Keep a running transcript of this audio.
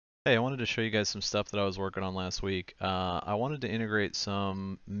Hey, I wanted to show you guys some stuff that I was working on last week. I wanted to integrate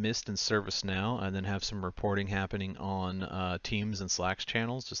some Mist and ServiceNow, and then have some reporting happening on Teams and Slack's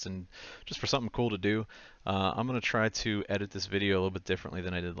channels, just for something cool to do. I'm going to try to edit this video a little bit differently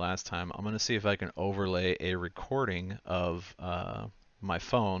than I did last time. I'm going to see if I can overlay a recording of my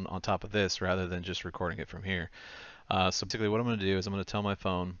phone on top of this rather than just recording it from here. So basically, what I'm going to do is I'm going to tell my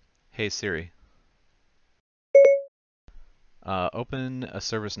phone, "Hey Siri, open a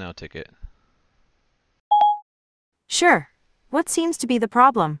ServiceNow ticket." Sure. What seems to be the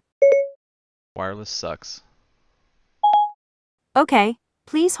problem? Wireless sucks. Okay,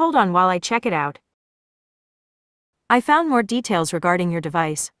 please hold on while I check it out. I found more details regarding your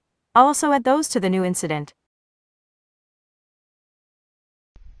device. I'll also add those to the new incident.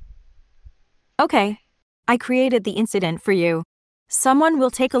 Okay. I created the incident for you. Someone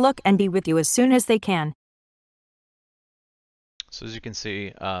will take a look and be with you as soon as they can. So as you can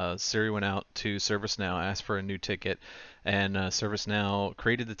see, Siri went out to ServiceNow, asked for a new ticket, and ServiceNow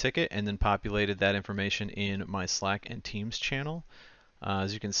created the ticket and then populated that information in my Slack and Teams channel.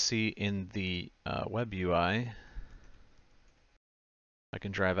 As you can see in the web UI, I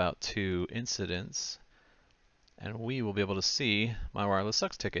can drive out to incidents, and we will be able to see my wireless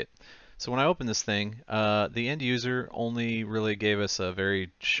sucks ticket. So when I open this thing, the end user only really gave us a very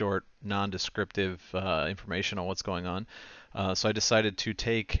short, non-descriptive information on what's going on. So I decided to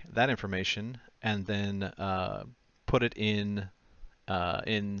take that information and then put it in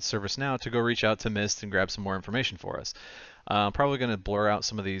ServiceNow to go reach out to Mist and grab some more information for us. I'm probably going to blur out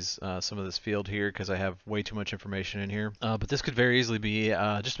some of this field here because I have way too much information in here. But this could very easily be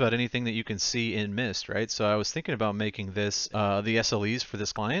just about anything that you can see in Mist, right? So I was thinking about making this the SLEs for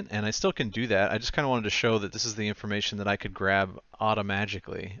this client, and I still can do that. I just kind of wanted to show that this is the information that I could grab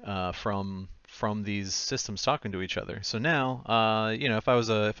automatically from these systems talking to each other. So now, if I was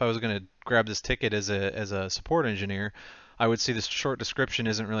going to grab this ticket as a support engineer, I would see this short description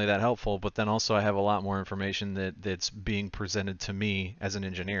isn't really that helpful, but then also I have a lot more information that's being presented to me as an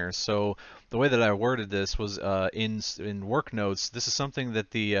engineer. So the way that I worded this was in work notes. This is something that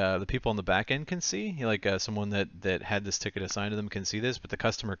the people on the back end can see, like someone that had this ticket assigned to them can see this, but the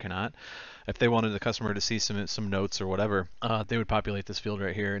customer cannot. If they wanted the customer to see some notes or whatever, they would populate this field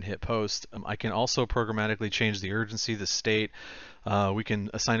right here and hit post. I can also programmatically change the urgency, the state. We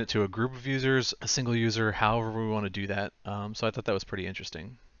can assign it to a group of users, a single user, however we want to do that. So I thought that was pretty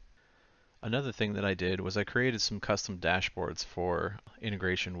interesting. Another thing that I did was I created some custom dashboards for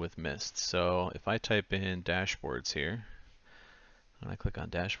integration with Mist. So if I type in dashboards here, and I click on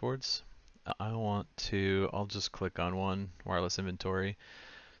dashboards, I'll just click on one, wireless inventory.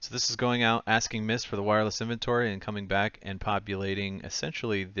 So this is going out asking Mist for the wireless inventory and coming back and populating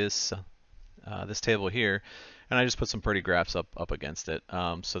essentially this table here, and I just put some pretty graphs up against it.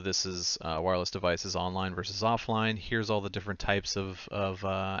 So this is wireless devices online versus offline. Here's all the different types of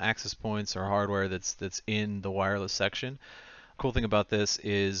access points or hardware that's in the wireless section. Cool thing about this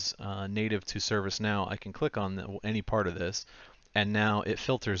is native to ServiceNow, I can click on any part of this, and now it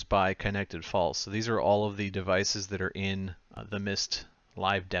filters by connected false. So these are all of the devices that are in the Mist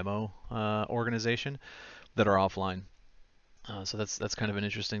live demo organization that are offline. So that's kind of an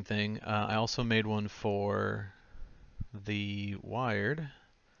interesting thing. I also made one for the wired.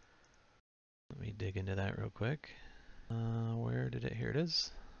 Let me dig into that real quick. Where did it? Here it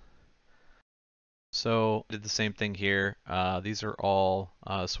is. So I did the same thing here. These are all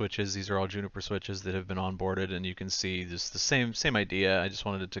switches. These are all Juniper switches that have been onboarded, and you can see just the same idea. I just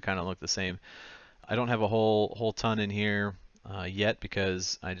wanted it to kind of look the same. I don't have a whole ton in here yet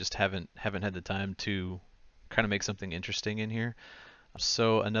because I just haven't had the time to kind of make something interesting in here.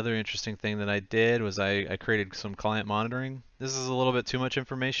 So another interesting thing that I did was I created some client monitoring. This is a little bit too much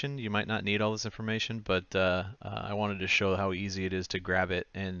information. You might not need all this information, but I wanted to show how easy it is to grab it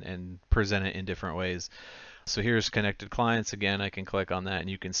and present it in different ways. So here's connected clients. Again, I can click on that and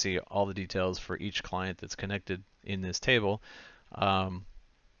you can see all the details for each client that's connected in this table.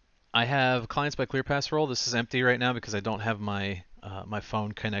 I have clients by ClearPass role. This is empty right now because I don't have my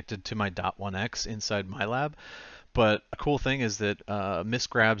phone connected to my .1x inside my lab. But a cool thing is that Mist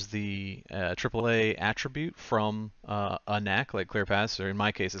grabs the AAA attribute from a NAC like ClearPass, or in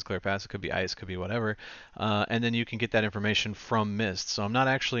my case it's ClearPass, it could be ICE, it could be whatever, and then you can get that information from Mist. So I'm not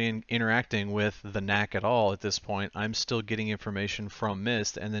actually interacting with the NAC at all at this point. I'm still getting information from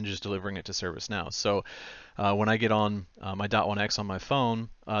Mist and then just delivering it to ServiceNow. So when I get on my .1x on my phone,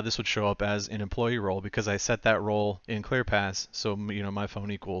 this would show up as an employee role because I set that role in ClearPass. So my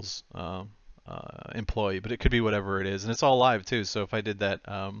phone equals employee, but it could be whatever it is, and it's all live too. So if I did that,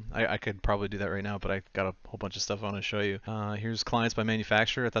 I could probably do that right now, but I got a whole bunch of stuff I want to show you. Here's clients by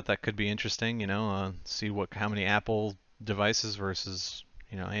manufacturer. I thought that could be interesting. See how many Apple devices versus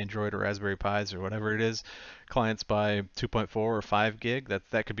Android or Raspberry Pis or whatever it is. Clients by 2.4 or 5 gig.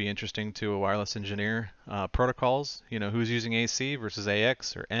 That could be interesting to a wireless engineer. Protocols. Who's using AC versus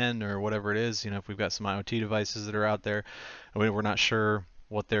AX or N or whatever it is. If we've got some IoT devices that are out there, and we're not sure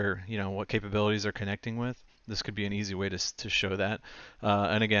what capabilities they're connecting with. This could be an easy way to show that.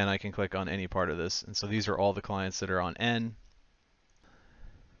 And again, I can click on any part of this. And so these are all the clients that are on N.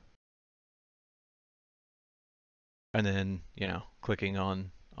 And then, clicking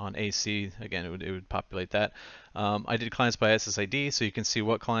on AC, again, it would populate that. I did clients by SSID, so you can see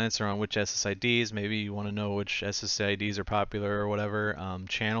what clients are on which SSIDs. Maybe you want to know which SSIDs are popular or whatever.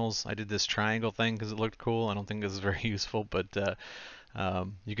 Channels, I did this triangle thing because it looked cool. I don't think this is very useful, but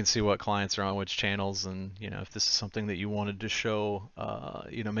you can see what clients are on which channels, and if this is something that you wanted to show,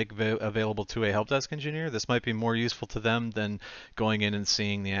 make available to a help desk engineer, this might be more useful to them than going in and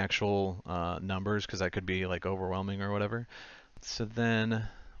seeing the actual numbers, because that could be like overwhelming or whatever. So then,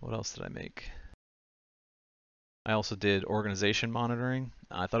 what else did I make? I also did organization monitoring.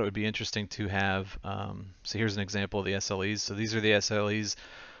 I thought it would be interesting to have, so here's an example of the SLEs. So these are the SLEs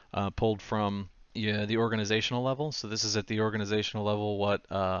pulled from the organizational level. So this is at the organizational level what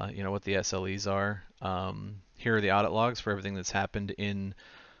what the SLEs are. Here are the audit logs for everything that's happened in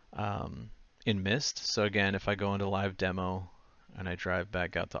Mist. So again, if I go into live demo and I drive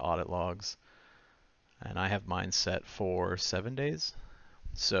back out to audit logs, and I have mine set for 7 days.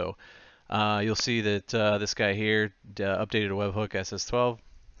 So you'll see that this guy here updated a webhook SS12.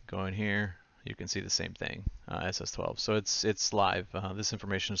 Go in here, you can see the same thing, SS12. So it's live. This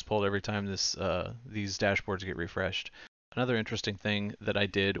information is pulled every time these dashboards get refreshed. Another interesting thing that I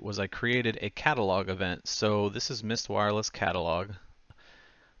did was I created a catalog event. So this is Mist Wireless Catalog.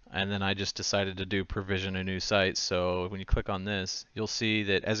 And then I just decided to do provision a new site. So when you click on this, you'll see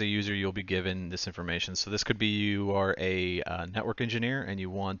that as a user, you'll be given this information. So this could be you are a network engineer and you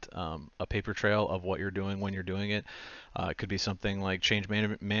want a paper trail of what you're doing when you're doing it. It could be something like change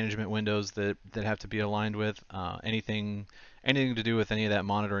management windows that have to be aligned with anything to do with any of that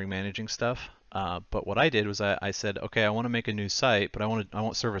monitoring, managing stuff. But what I did was I said, okay, I want to make a new site, but I want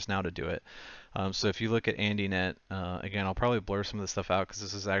ServiceNow to do it. So if you look at AndyNet, again, I'll probably blur some of the stuff out because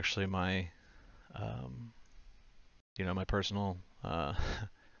this is actually my, my personal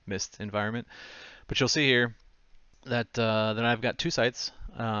Mist environment. But you'll see here that I've got 2 sites,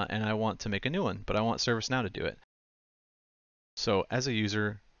 and I want to make a new one, but I want ServiceNow to do it. So as a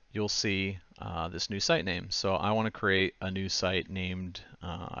user, you'll see this new site name. So I want to create a new site named,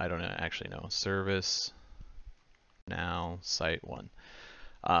 I don't actually know, ServiceNow Site 1.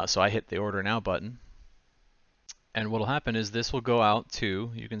 So I hit the Order Now button. And what will happen is this will go out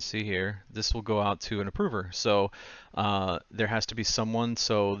to, you can see here, this will go out to an approver. So there has to be someone,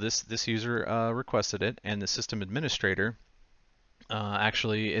 so this user requested it, and the system administrator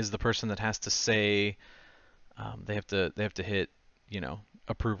actually is the person that has to say, they have to hit,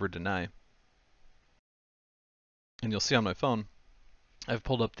 approve or deny. And you'll see on my phone, I've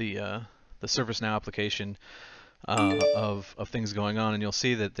pulled up the ServiceNow application of things going on, and you'll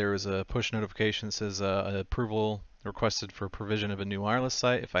see that there is a push notification that says approval requested for provision of a new wireless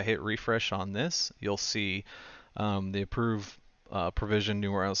site. If I hit refresh on this, you'll see the approve provision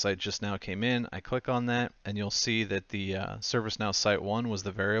new wireless site just now came in. I click on that, and you'll see that the ServiceNow Site 1 was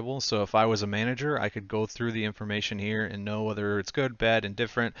the variable. So if I was a manager, I could go through the information here and know whether it's good, bad,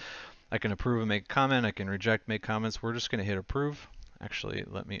 indifferent. I can approve and make a comment. I can reject, make comments. We're just going to hit approve. Actually,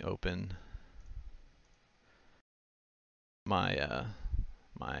 let me open my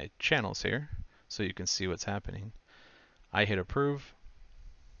my channels here so you can see what's happening. I hit approve,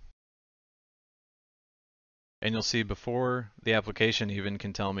 and you'll see before the application even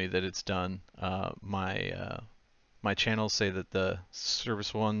can tell me that it's done, my channels say that the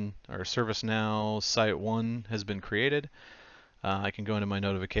ServiceNow Site 1 has been created. I can go into my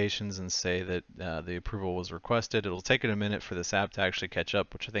notifications and say that the approval was requested. It'll take it a minute for this app to actually catch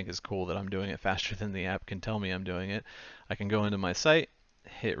up, which I think is cool that I'm doing it faster than the app can tell me I'm doing it. I can go into my site,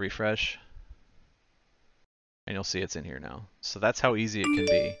 hit refresh, and you'll see it's in here now. So that's how easy it can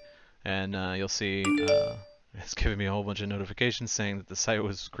be. And you'll see it's giving me a whole bunch of notifications saying that the site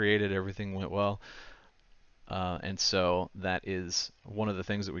was created, everything went well. And so that is one of the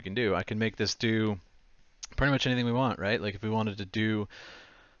things that we can do. I can make this do pretty much anything we want, right? Like if we wanted to do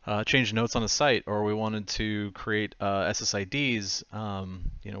change notes on a site, or we wanted to create SSIDs,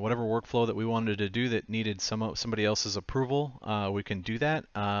 whatever workflow that we wanted to do that needed somebody else's approval, we can do that.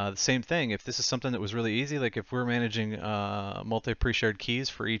 The same thing, if this is something that was really easy, like if we're managing multi pre-shared keys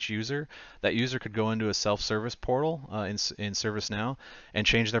for each user, that user could go into a self-service portal in ServiceNow and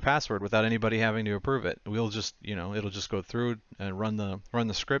change their password without anybody having to approve it. We'll just, it'll just go through and run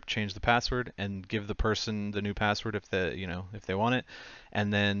the script, change the password, and give the person the new password if they want it.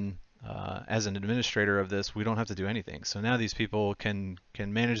 And then as an administrator of this, we don't have to do anything. So now these people can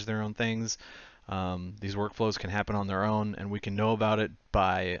manage their own things. These workflows can happen on their own, and we can know about it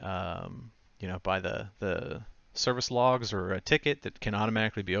by by the service logs or a ticket that can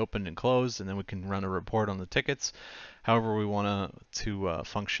automatically be opened and closed, and then we can run a report on the tickets, however we want to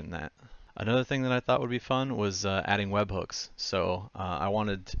function that. Another thing that I thought would be fun was adding webhooks. So I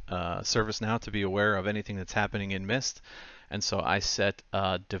wanted ServiceNow to be aware of anything that's happening in Mist, and so I set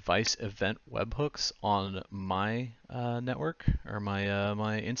device event webhooks on my network or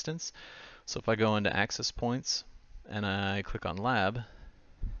my instance. So if I go into access points and I click on lab,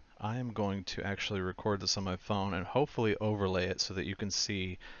 I am going to actually record this on my phone and hopefully overlay it so that you can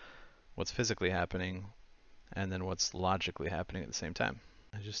see what's physically happening and then what's logically happening at the same time.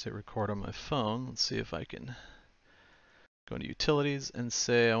 I just hit record on my phone. Let's see if I can go into utilities and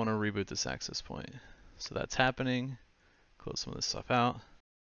say I want to reboot this access point. So that's happening. Close some of this stuff out.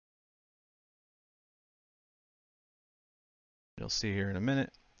 You'll see here in a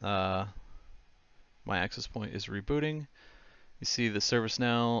minute, my access point is rebooting. You see the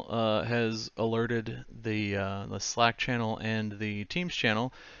ServiceNow has alerted the Slack channel and the Teams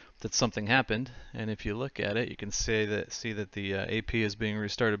channel that something happened. And if you look at it, you can see that the AP is being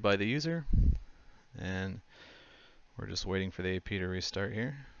restarted by the user. And we're just waiting for the AP to restart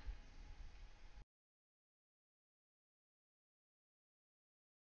here.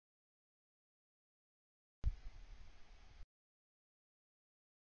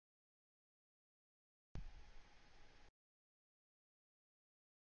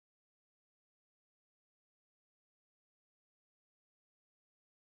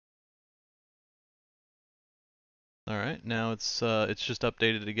 All right, now it's just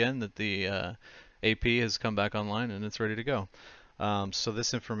updated again that the AP has come back online and it's ready to go. So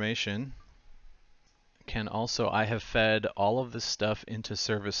this information can also, I have fed all of this stuff into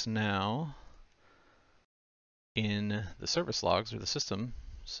ServiceNow in the service logs or the system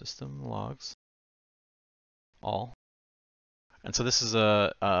logs all. And so this is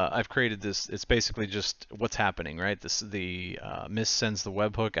I've created this. It's basically just what's happening, right? The Mist sends the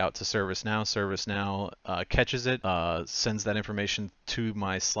webhook out to ServiceNow. ServiceNow catches it, sends that information to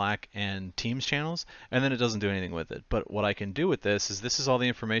my Slack and Teams channels, and then it doesn't do anything with it. But what I can do with this is all the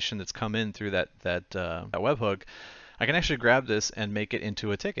information that's come in through that webhook. I can actually grab this and make it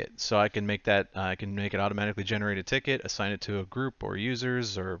into a ticket. So I can make that, I can make it automatically generate a ticket, assign it to a group or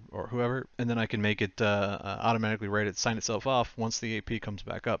users or whoever, and then I can make it automatically sign itself off once the AP comes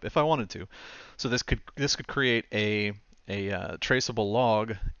back up if I wanted to. So this could create a traceable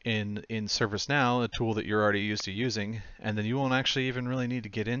log in ServiceNow, a tool that you're already used to using, and then you won't actually even really need to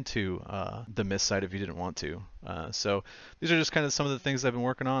get into the Mist site if you didn't want to. So these are just kind of some of the things I've been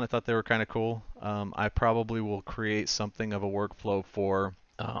working on. I thought they were kind of cool. I probably will create something of a workflow for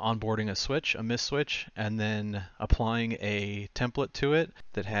onboarding a Mist switch, and then applying a template to it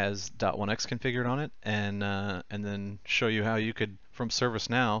that has .1x configured on it, and then show you how you could, from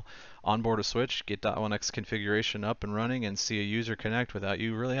ServiceNow, onboard a switch, get .1x configuration up and running, and see a user connect without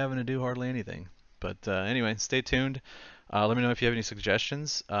you really having to do hardly anything. But anyway, stay tuned. Let me know if you have any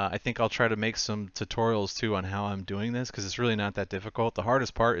suggestions. I think I'll try to make some tutorials too on how I'm doing this, because it's really not that difficult. The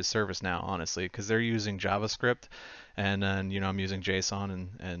hardest part is ServiceNow, honestly, because they're using JavaScript, and then I'm using JSON,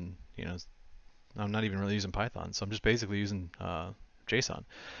 and I'm not even really using Python, so I'm just basically using JSON.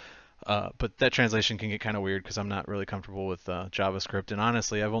 But that translation can get kind of weird because I'm not really comfortable with JavaScript. And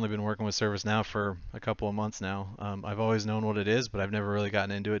honestly, I've only been working with ServiceNow for a couple of months now. I've always known what it is, but I've never really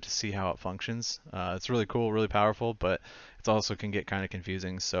gotten into it to see how it functions. It's really cool, really powerful, but it also can get kind of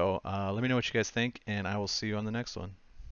confusing. So let me know what you guys think, and I will see you on the next one.